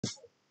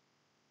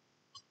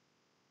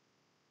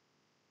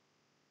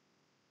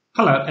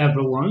Hello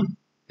everyone,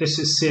 this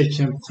is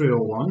CHM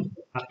 301,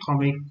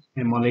 Atomic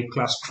and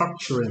Molecular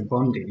Structure and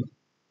Bonding,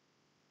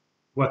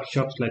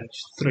 workshop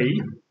lecture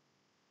 3,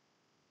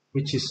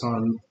 which is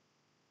on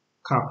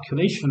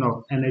calculation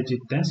of energy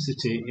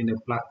density in a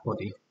black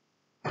body.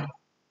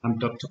 I'm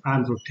Dr.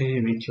 Andrew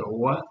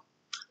Tehemitowa,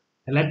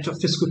 a lecturer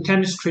of physical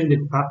chemistry in the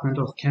Department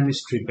of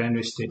Chemistry,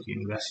 Benue State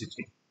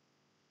University.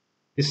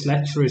 This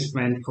lecture is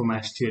meant for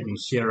my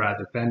students here at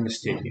the Benue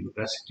State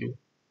University,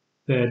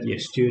 third-year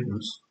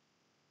students,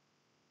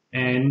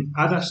 and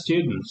other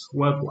students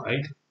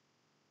worldwide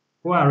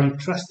who are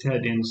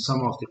interested in some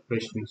of the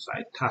questions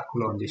I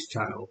tackle on this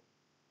channel.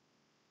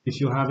 If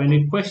you have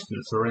any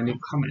questions or any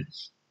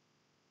comments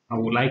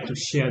and would like to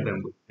share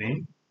them with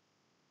me,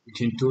 you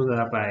can do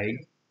that by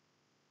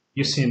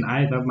using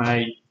either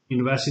my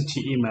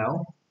university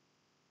email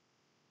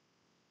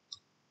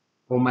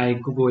or my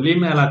Google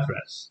email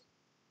address.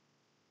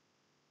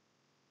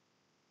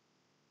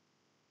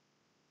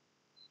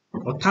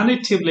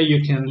 Alternatively,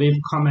 you can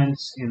leave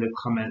comments in the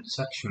comment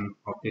section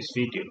of this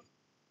video.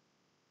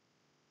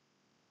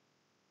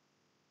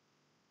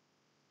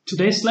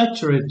 Today's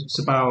lecture is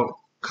about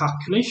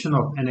calculation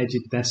of energy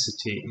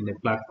density in a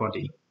black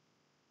body.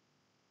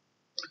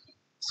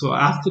 So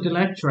after the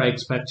lecture, I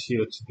expect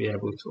you to be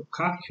able to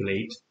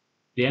calculate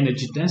the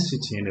energy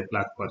density in a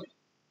black body.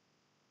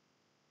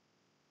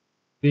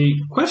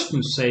 The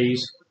question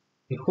says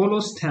a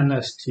hollow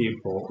stainless steel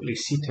ball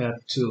is heated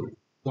to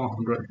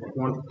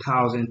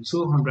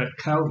 1200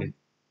 Kelvin.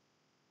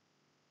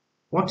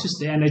 What is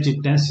the energy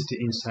density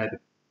inside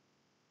it?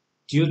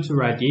 Due to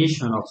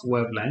radiation of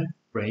wavelength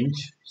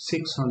range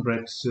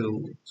 600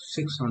 to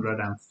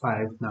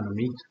 605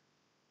 nanometer.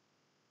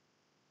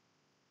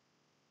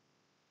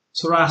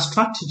 So our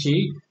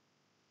strategy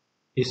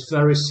is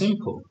very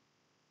simple.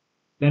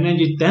 The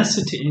energy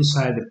density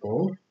inside the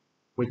ball,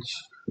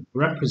 which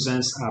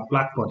represents our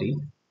black body,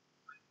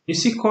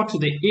 is equal to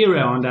the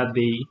area under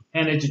the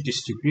energy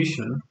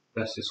distribution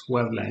versus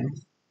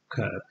wavelength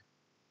curve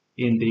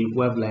in the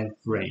wavelength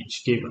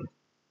range given.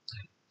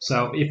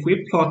 So if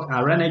we plot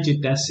our energy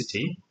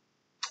density,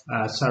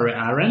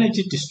 our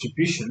energy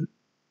distribution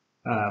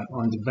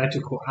on the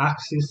vertical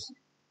axis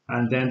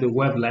and then the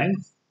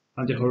wavelength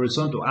on the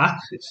horizontal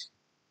axis,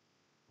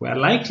 we are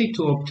likely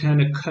to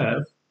obtain a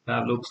curve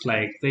that looks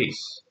like this.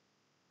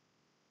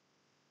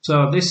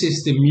 So this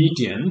is the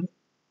median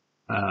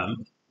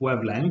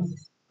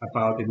wavelength,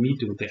 about the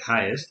middle, the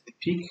highest, the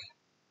peak,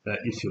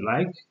 if you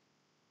like.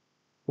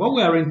 What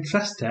we are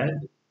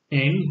interested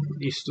in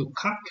is to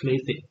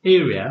calculate the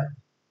area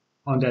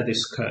under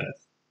this curve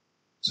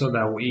so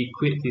that we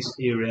equate this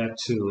area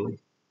to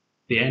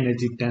the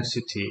energy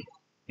density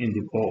in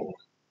the ball.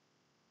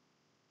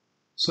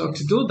 So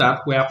to do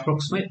that, we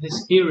approximate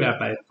this area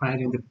by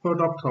finding the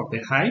product of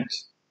the height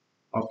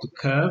of the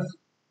curve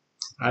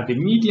at the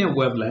median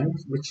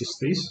wavelength, which is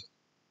this,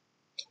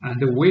 and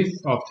the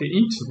width of the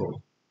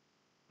interval,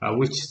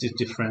 which is the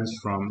difference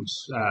from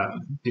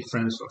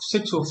difference of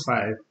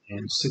 605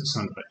 and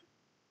 600.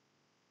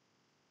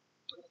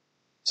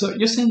 So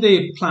using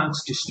the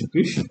Planck's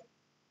distribution,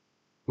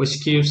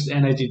 which gives the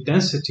energy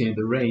density in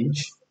the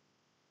range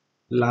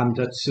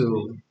lambda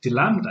to d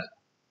lambda,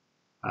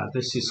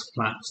 this is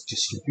Planck's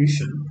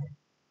distribution,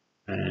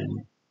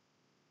 and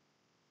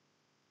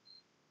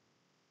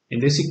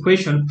in this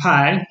equation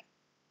pi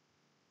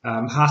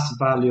has a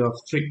value of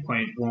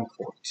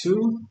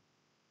 3.142.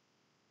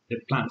 The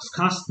Planck's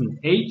constant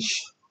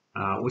h,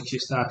 which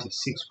is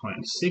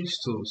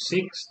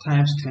 36.626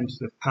 times 10 to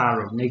the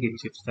power of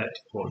negative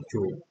 34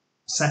 joule per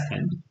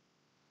second.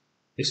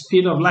 The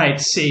speed of light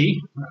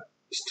c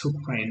is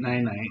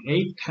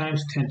 2.998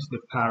 times 10 to the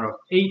power of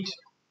 8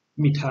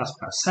 meters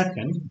per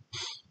second.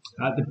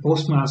 The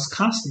Boltzmann's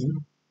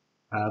constant,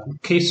 in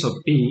case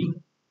of B,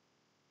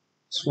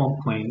 is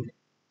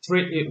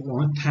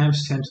 1.381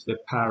 times 10 to the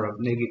power of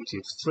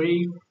negative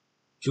 3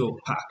 joule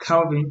per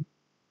Kelvin.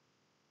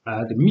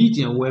 The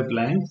median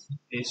wavelength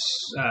is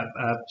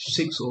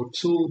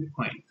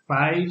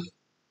 602.5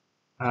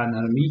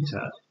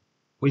 nanometer,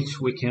 which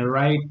we can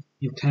write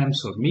in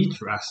terms of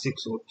meter as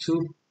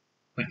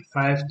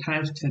 602.5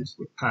 times 10 to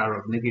the power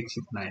of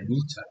negative 9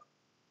 meter.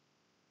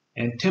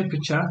 And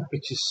temperature,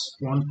 which is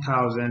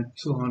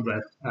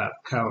 1200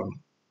 Kelvin.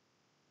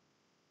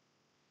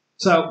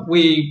 So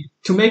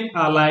to make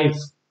our life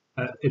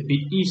a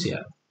bit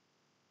easier,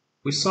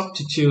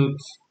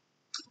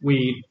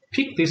 we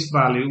pick this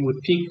value, we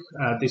pick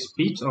this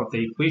bit of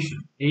the equation,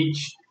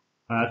 h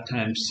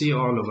times c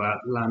all over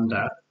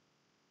lambda,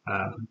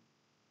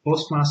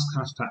 Boltzmann's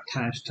constant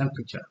times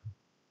temperature.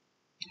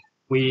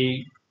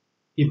 We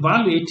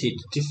evaluate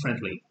it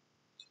differently.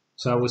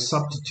 So we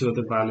substitute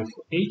the value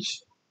for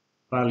h,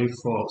 value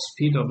for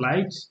speed of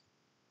light,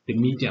 the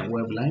median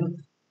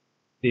wavelength,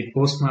 the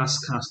Boltzmann's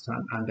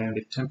constant, and then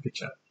the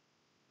temperature.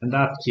 And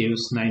that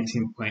gives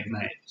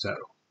 19.90.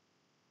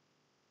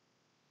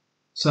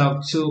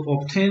 So to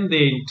obtain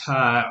the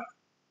entire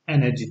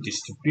energy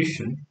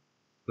distribution,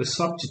 we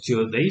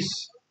substitute this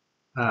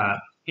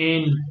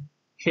in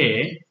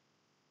here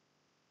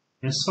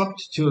and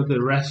substitute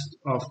the rest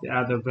of the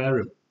other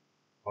variable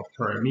or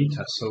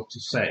parameter, so to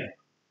say.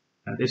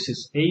 And this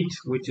is 8,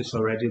 which is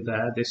already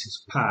there. This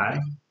is pi,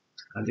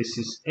 and this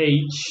is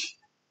h,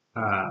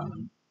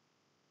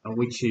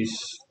 which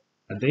is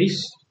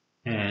this,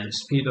 and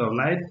speed of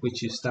light,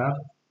 which is that,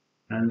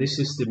 and this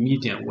is the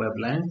median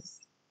wavelength,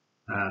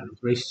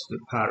 raised to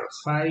the power of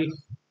 5,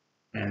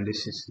 and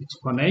this is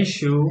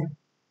exponential,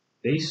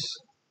 this,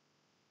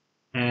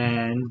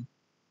 and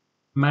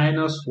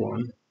minus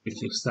 1,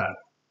 which is that.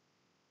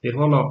 The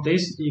whole of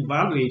this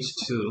evaluates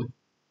to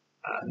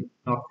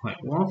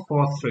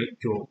 0.143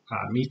 joule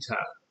per meter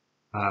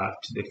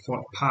to the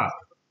fourth power.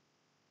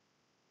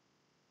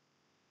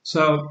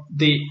 So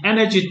the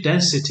energy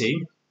density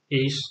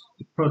is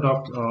the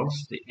product of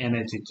the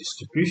energy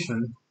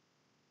distribution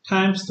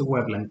times the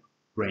wavelength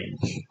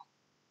range.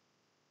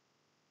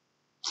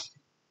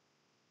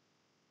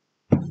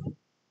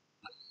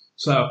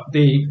 So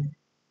the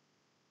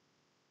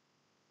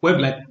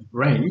wavelength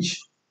range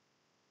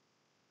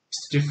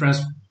is the difference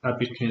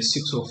between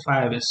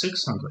 605 and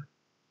 600,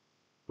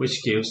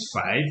 which gives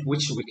 5,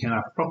 which we can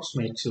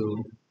approximate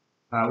to,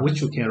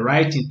 which we can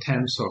write in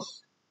terms of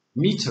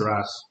meter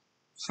as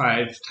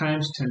 5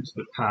 times 10 to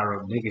the power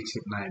of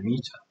negative 9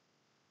 meter.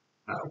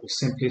 We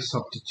simply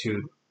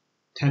substitute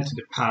 10 to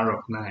the power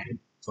of 9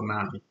 for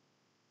nano.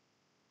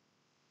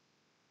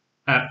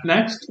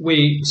 Next,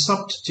 we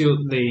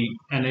substitute the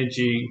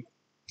energy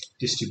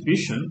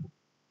distribution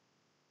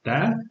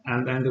there,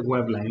 and then the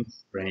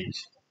wavelength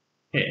range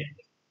here.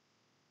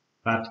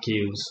 That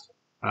gives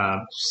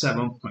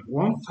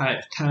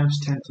 7.15 times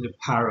 10 to the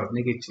power of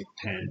negative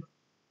 10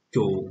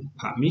 joule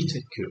per meter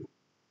cube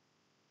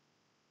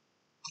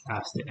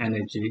as the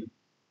energy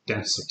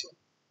density.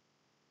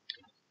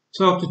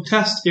 So to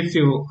test if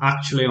you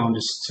actually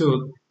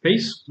understood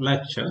this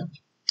lecture,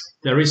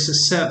 there is a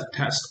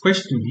self-test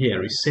question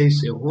here. It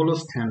says a hollow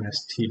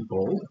stainless steel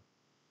bowl,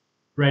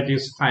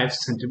 radius 5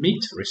 cm,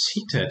 is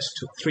heated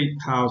to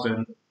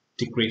 3000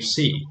 degrees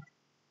C.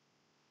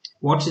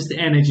 What is the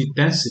energy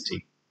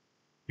density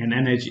and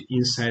energy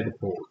inside the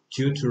bowl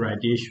due to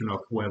radiation of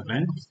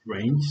wavelength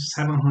range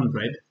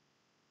 700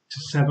 to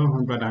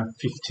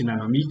 750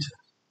 nanometers?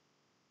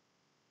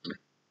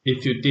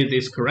 If you did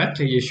this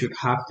correctly, you should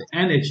have the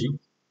energy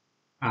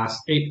as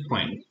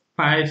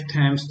 8.5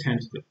 times 10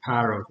 to the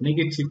power of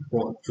negative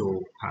 4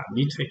 joule per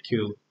meter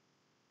cube.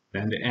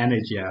 Then the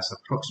energy as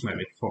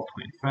approximately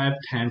 4.5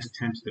 times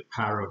 10 to the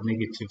power of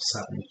negative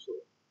 7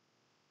 joule.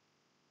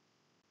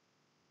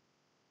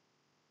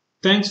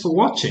 Thanks for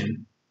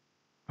watching.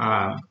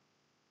 The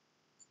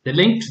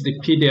link to the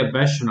PDF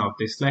version of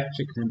this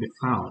lecture can be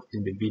found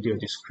in the video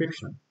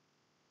description.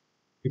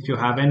 If you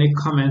have any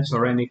comments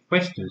or any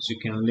questions, you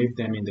can leave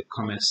them in the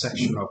comment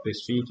section of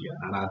this video,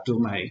 and I'll do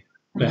my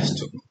best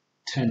to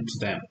attend to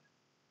them.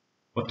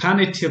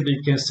 Alternatively,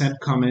 you can send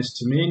comments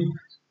to me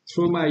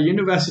through my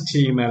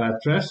university email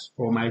address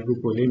or my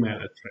Google email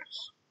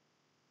address.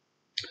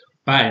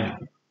 Bye now.